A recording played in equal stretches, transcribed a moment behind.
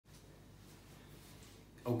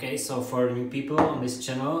Okay, so for new people on this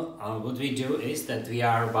channel, what we do is that we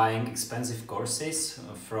are buying expensive courses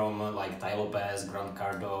from like Tai Lopez, Grant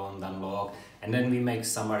Cardone, Dunlop, and then we make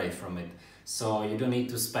summary from it. So you don't need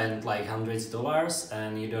to spend like hundreds of dollars,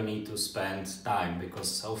 and you don't need to spend time,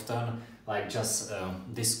 because often like just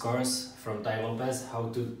this course from Tai Lopez, how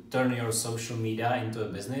to turn your social media into a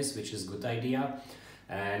business, which is good idea.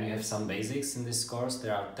 And you have some basics in this course.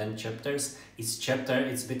 There are 10 chapters. Each chapter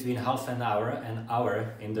is between half an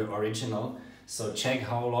hour in the original. So check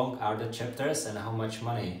how long are the chapters and how much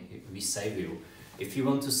money we save you. If you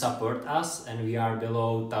want to support us, and we are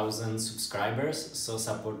below 1,000 subscribers, so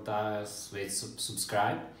support us with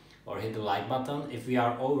subscribe or hit the like button. If we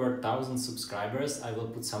are over 1,000 subscribers, I will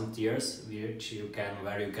put some tiers which you can,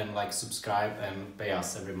 where you can like subscribe and pay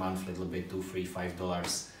us every month a little bit, $2, $3,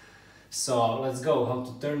 $5. So let's go, how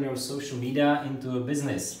to turn your social media into a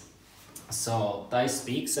business. So Tai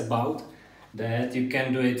speaks about that you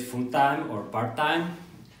can do it full-time or part-time,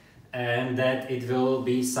 and that it will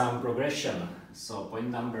be some progression. So point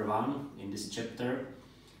number 1 in this chapter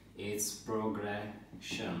is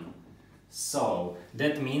progression. So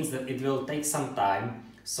that means that it will take some time.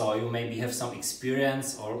 So you maybe have some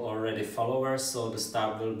experience or already followers, so the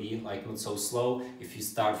start will be like not so slow. If you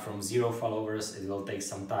start from 0 followers, it will take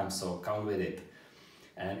some time, so count with it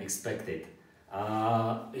and expect it.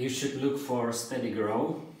 You should look for steady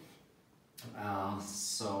grow.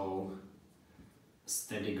 So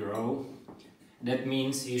steady grow. That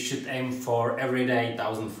means you should aim for every day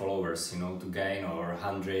 1,000 followers, you know, to gain, or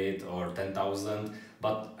 100 or 10,000.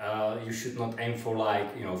 But you should not aim for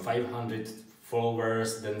like, you know, 500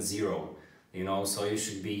 followers then 0, you know, so you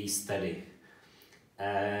should be steady.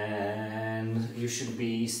 And you should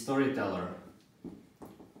be storyteller.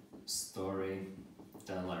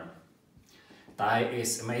 Tai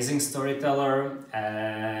is amazing storyteller,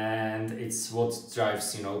 and it's what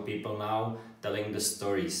drives, you know, people now, telling the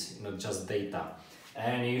stories, not just data.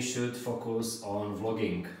 And you should focus on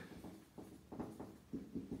vlogging.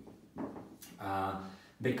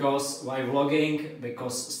 Because why vlogging?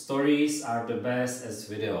 Because stories are the best as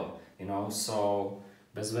video, you know, so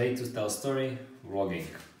best way to tell story, vlogging,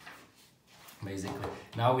 basically.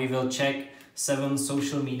 Now we will check 7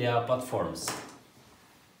 social media platforms.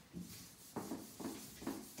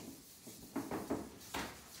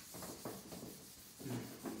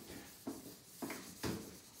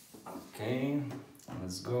 Okay,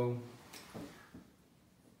 let's go.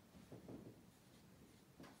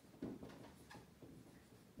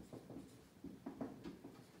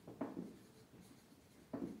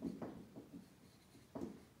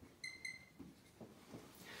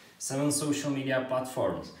 Seven social media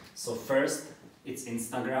platforms. So first, it's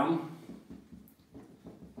Instagram.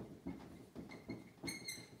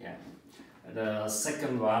 Yeah. The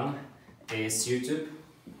second one is YouTube.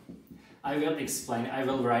 I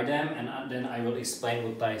will write them, and then I will explain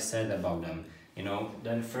what I said about them. You know.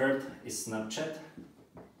 Then third is Snapchat.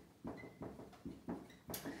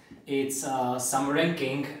 It's some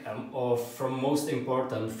ranking from most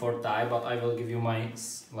important for Tai, but I will give you my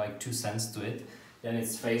like 2 cents to it. Then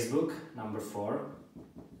it's Facebook, number 4.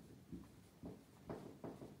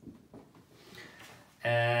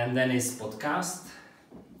 And then it's podcast.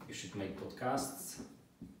 You should make podcasts.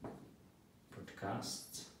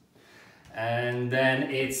 And then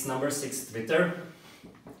it's number 6, Twitter.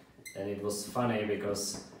 And it was funny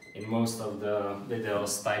because in most of the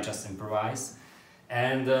videos Tai just improvised.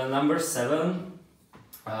 And number 7,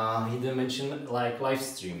 he didn't mention like live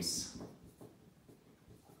streams.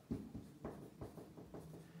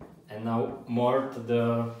 And now more to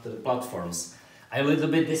the platforms. I a little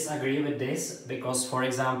bit disagree with this, because for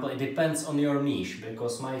example it depends on your niche.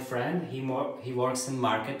 Because my friend, he works in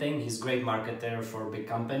marketing, he's a great marketer for big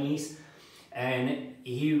companies, and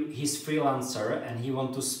he's freelancer, and he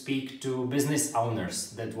wants to speak to business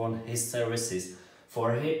owners that want his services.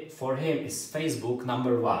 For him is Facebook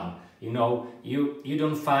number 1. You know, you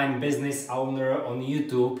don't find business owner on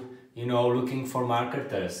YouTube, you know, looking for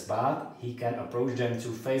marketers, but he can approach them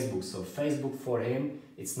through Facebook. So Facebook for him,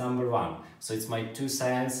 it's number 1. So it's my 2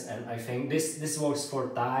 cents, and I think this works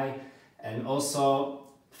for Tai. And also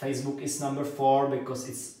Facebook is number 4 because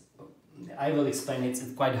it's, I will explain, it's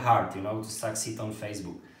quite hard, you know, to succeed on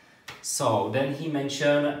Facebook. So then he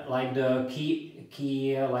mentioned like the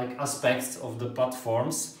key like aspects of the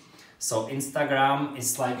platforms. So Instagram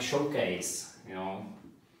is like showcase, you know,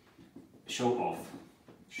 show off.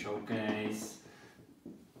 Showcase.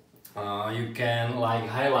 You can like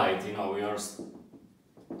highlight, you know, your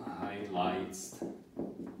highlights.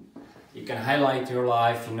 You can highlight your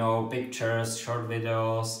life, you know, pictures, short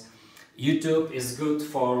videos. YouTube is good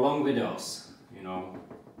for long videos, you you know,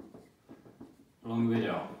 long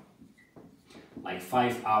video. Like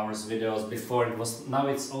 5 hours videos. Before it was, now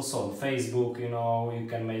it's also on Facebook, you know, you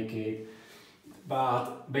can make it.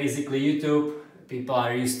 But basically YouTube, people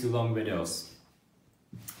are used to long videos.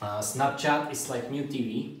 Snapchat is like new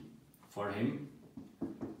TV for him.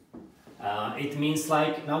 It means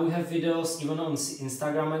like now we have videos even on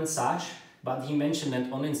Instagram and such, but he mentioned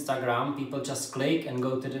that on Instagram people just click and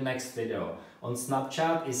go to the next video. On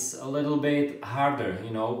Snapchat is a little bit harder,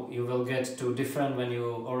 you know, you will get to different when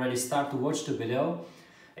you already start to watch the video.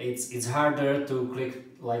 It's harder to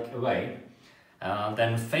click like away.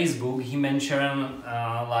 Then Facebook, he mentioned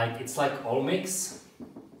like it's like all mix.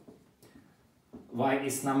 Why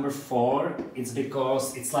is number 4? It's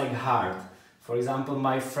because it's like hard. For example,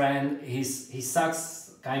 my friend, he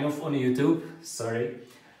sucks kind of on YouTube, sorry,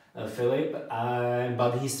 Philip,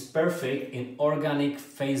 but he's perfect in organic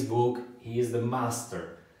Facebook. He is the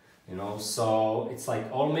master, you know. So it's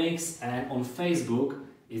like all mix, and on Facebook,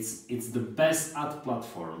 it's the best ad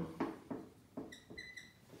platform.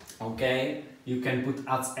 Okay, you can put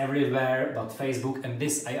ads everywhere, but Facebook, and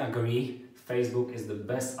this I agree, Facebook is the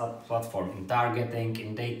best ad platform in targeting,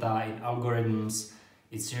 in data, in algorithms.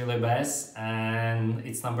 It's really best, and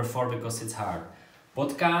it's number 4 because it's hard.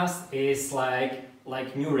 Podcast is like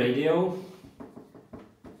new radio,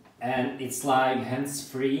 and it's like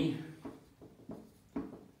hands-free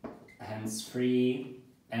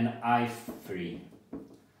and eye-free.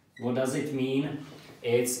 What does it mean?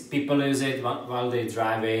 It's people use it while they're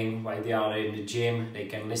driving, while they are in the gym, they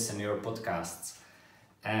can listen to your podcasts.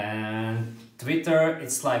 And Twitter,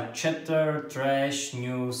 it's like chatter, trash,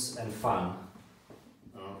 news and fun.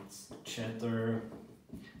 It's chatter,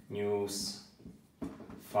 news,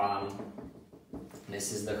 fun.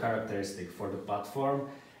 This is the characteristic for the platform.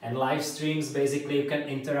 And live streams, basically you can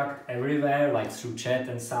interact everywhere, like through chat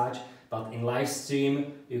and such, but in live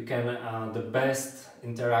stream you can the best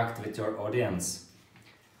interact with your audience.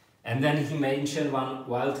 And then he mentioned one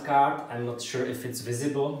wild card. I'm not sure if it's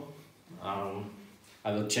visible.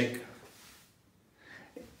 I will check.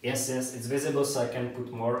 Yes, it's visible, so I can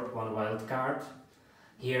put one wild card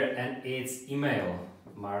here, and it's email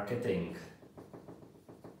marketing.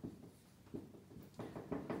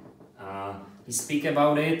 We speak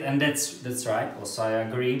about it, and that's right. Also, I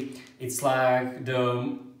agree. It's like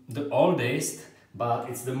the oldest, but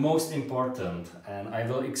it's the most important, and I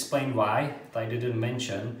will explain why. I didn't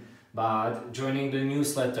mention. But joining the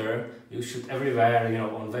newsletter, you should everywhere, you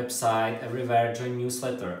know, on website, everywhere join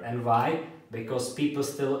newsletter. And why? Because people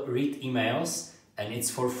still read emails and it's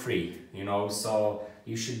for free, you know, so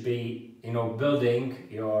you should be, you know, building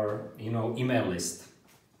your, you know, email list.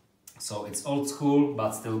 So it's old school,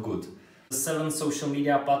 but still good. 7 social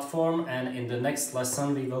media platform, and in the next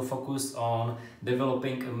lesson we will focus on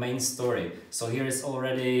developing a main story. So here is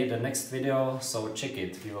already the next video, so check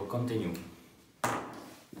it, we will continue.